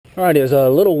All right, it was a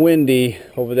little windy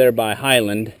over there by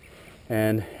Highland,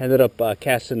 and ended up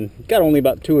casting, got only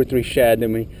about 2 or 3 shad.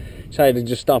 Then we decided to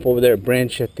just stop over there at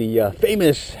Branch at the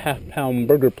famous half-pound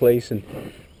burger place and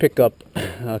pick up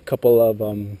a couple of,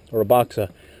 or a box of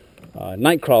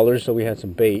Nightcrawlers, so we had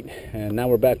some bait. And now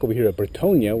we're back over here at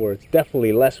Bratonia, where it's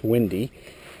definitely less windy.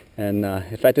 And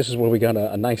in fact, this is where we got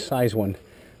a nice size one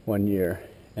year.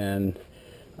 And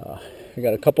we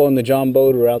got a couple in the John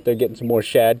boat. We're out there getting some more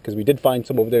shad because we did find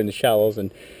some over there in the shallows. And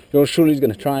yours truly is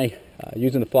going to try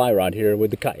using the fly rod here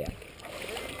with the kayak.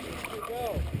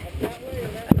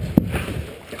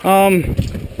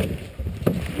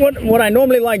 What I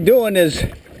normally like doing is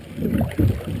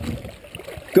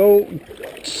go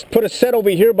put a set over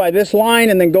here by this line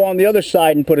and then go on the other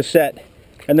side and put a set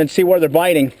and then see where they're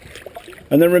biting.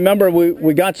 And then remember,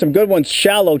 we got some good ones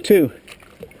shallow too.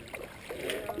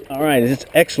 All right, it's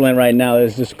excellent right now.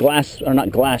 There's this glass, or not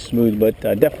glass smooth, but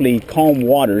definitely calm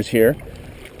waters here.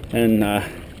 And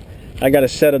I got a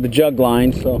set of the jug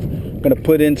lines, so I'm gonna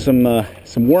put in some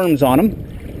worms on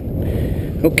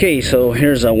them. Okay, so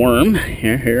here's a worm.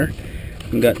 Here.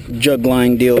 We got jug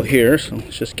line deal here, so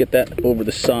let's just get that over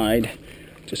the side,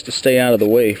 just to stay out of the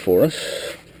way for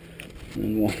us.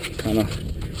 And we'll kind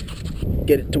of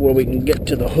get it to where we can get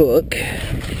to the hook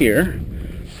here.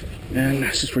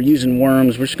 And since we're using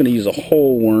worms, we're just going to use a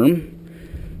whole worm.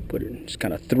 Put it, just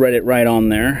kind of thread it right on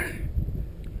there.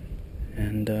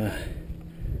 And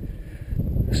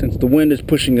since the wind is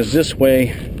pushing us this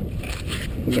way,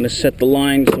 we're going to set the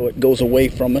line so it goes away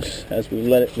from us as we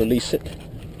let it release it.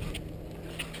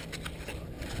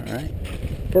 All right,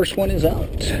 first one is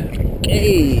out.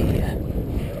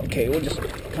 Okay, we'll just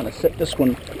kind of set this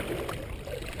one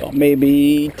about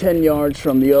maybe 10 yards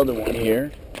from the other one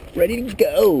here. Ready to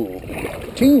go.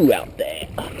 2 out there.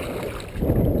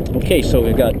 Okay, so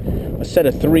we've got a set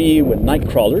of 3 with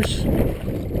Nightcrawlers,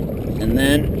 and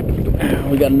then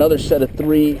we got another set of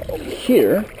 3 over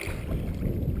here,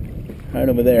 right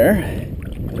over there.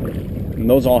 And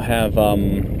those all have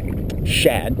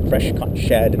shad, fresh caught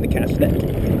shad in the cast net.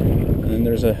 And then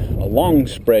there's a long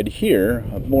spread here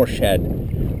of more shad.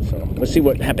 So let's see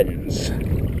what happens.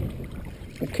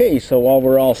 Okay, so while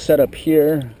we're all set up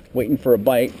here, waiting for a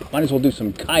bite, might as well do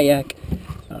some kayak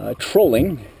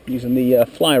trolling using the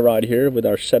fly rod here with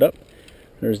our setup.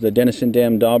 There's the Denison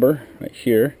Dam Dauber right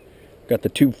here. Got the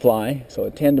tube fly, so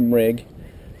a tandem rig,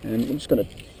 and I'm just going to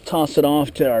toss it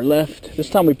off to our left. This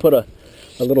time we put a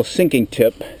little sinking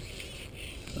tip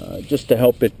just to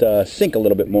help it sink a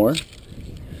little bit more,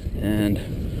 and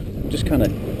just kind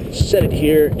of set it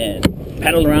here and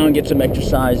paddle around, get some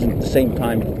exercise, and at the same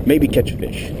time maybe catch a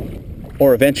fish.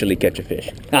 Or eventually catch a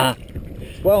fish.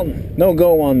 Well, no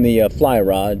go on the fly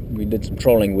rod. We did some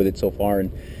trolling with it so far,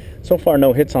 and so far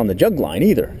no hits on the jug line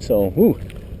either. So,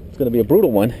 it's going to be a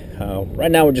brutal one.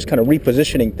 Right now we're just kind of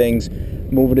repositioning things,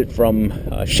 moving it from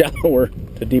shallower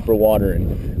to deeper water,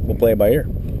 and we'll play it by ear.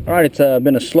 All right, it's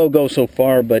been a slow go so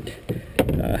far, but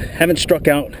haven't struck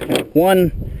out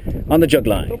one on the jug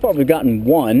line. So far we've gotten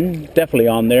one, definitely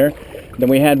on there. Then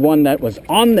we had one that was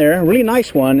on there, a really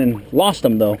nice one, and lost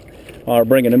them though. Are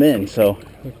bringing them in, so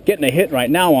getting a hit right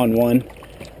now on one,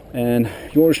 and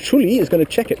yours truly is going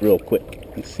to check it real quick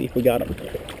and see if we got him.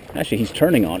 Actually, he's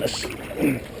turning on us.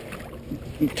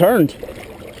 He turned.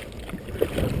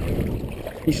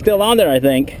 He's still on there, I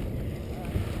think.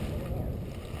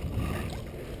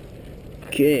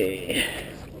 Okay.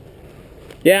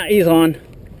 Yeah, he's on.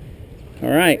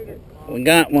 All right, we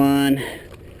got one.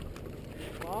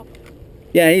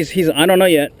 Yeah, he's. I don't know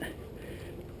yet.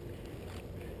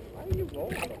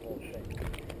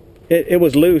 It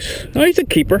was loose. Oh, he's a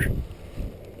keeper.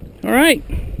 All right.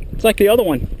 It's like the other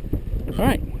one. All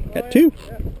right. Got 2.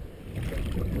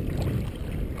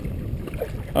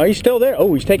 Oh, he's still there.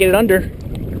 Oh, he's taking it under.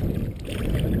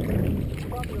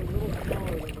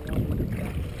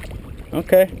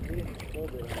 Okay.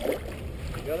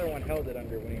 The other one held it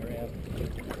under when he ran.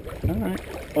 All right.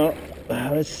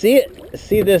 Well, let's see it. Let's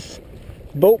see this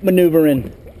boat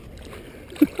maneuvering.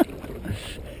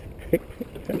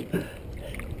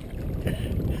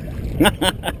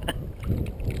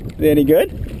 Is it any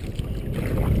good?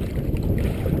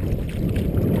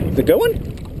 Is it going?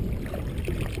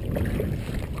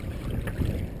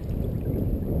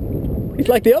 He's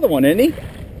like the other one, isn't he?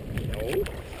 No.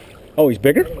 Oh, he's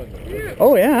bigger? Yeah.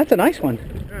 Oh, yeah, that's a nice one.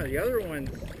 No, the other one's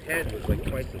head was like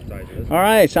twice the size of this. All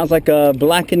right, sounds like a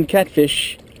blackened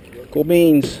catfish. Cool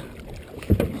beans.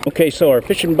 Okay, so our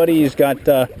fishing buddy's got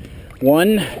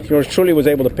one. Yours truly was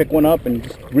able to pick one up and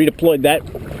just redeployed that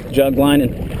jug line,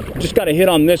 and just got a hit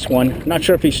on this one. Not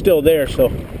sure if he's still there, so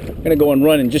I'm gonna go and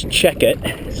run and just check it,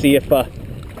 see if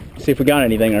See if we got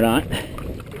anything or not.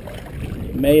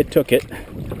 May have took it.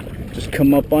 Just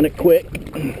come up on it quick.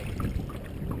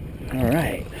 All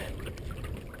right.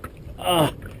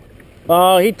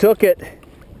 Oh, he took it.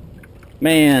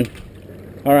 Man.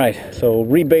 All right, so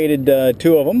rebaited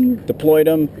 2 of them, deployed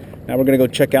them. Now we're gonna go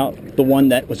check out the one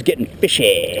that was getting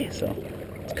fishy. So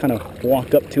let's kind of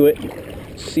walk up to it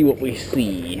and see what we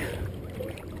see.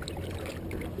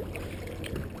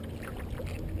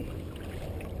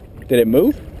 Did it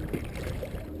move?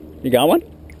 You got one?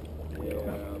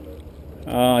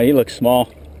 Oh, he looks small.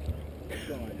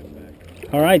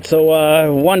 All right,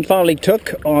 so one finally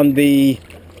took on the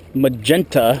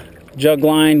magenta jug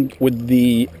line with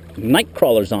the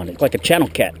Nightcrawlers on it, like a channel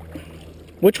cat,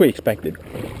 which we expected.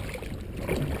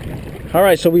 All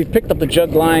right, so we've picked up the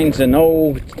jug lines, and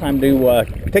it's time to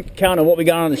take account of what we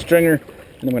got on the stringer,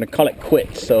 and I'm going to call it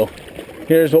quits. So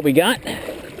here's what we got.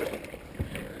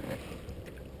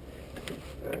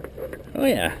 Oh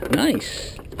yeah,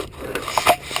 nice.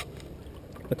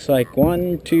 Looks like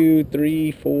 1, 2,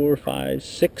 3, 4, 5,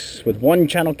 6 with 1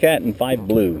 channel cat and 5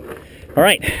 blue. All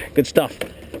right, good stuff.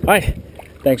 All right,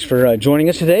 thanks for joining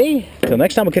us today. Until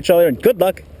next time, we'll catch you all later, and good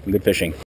luck and good fishing.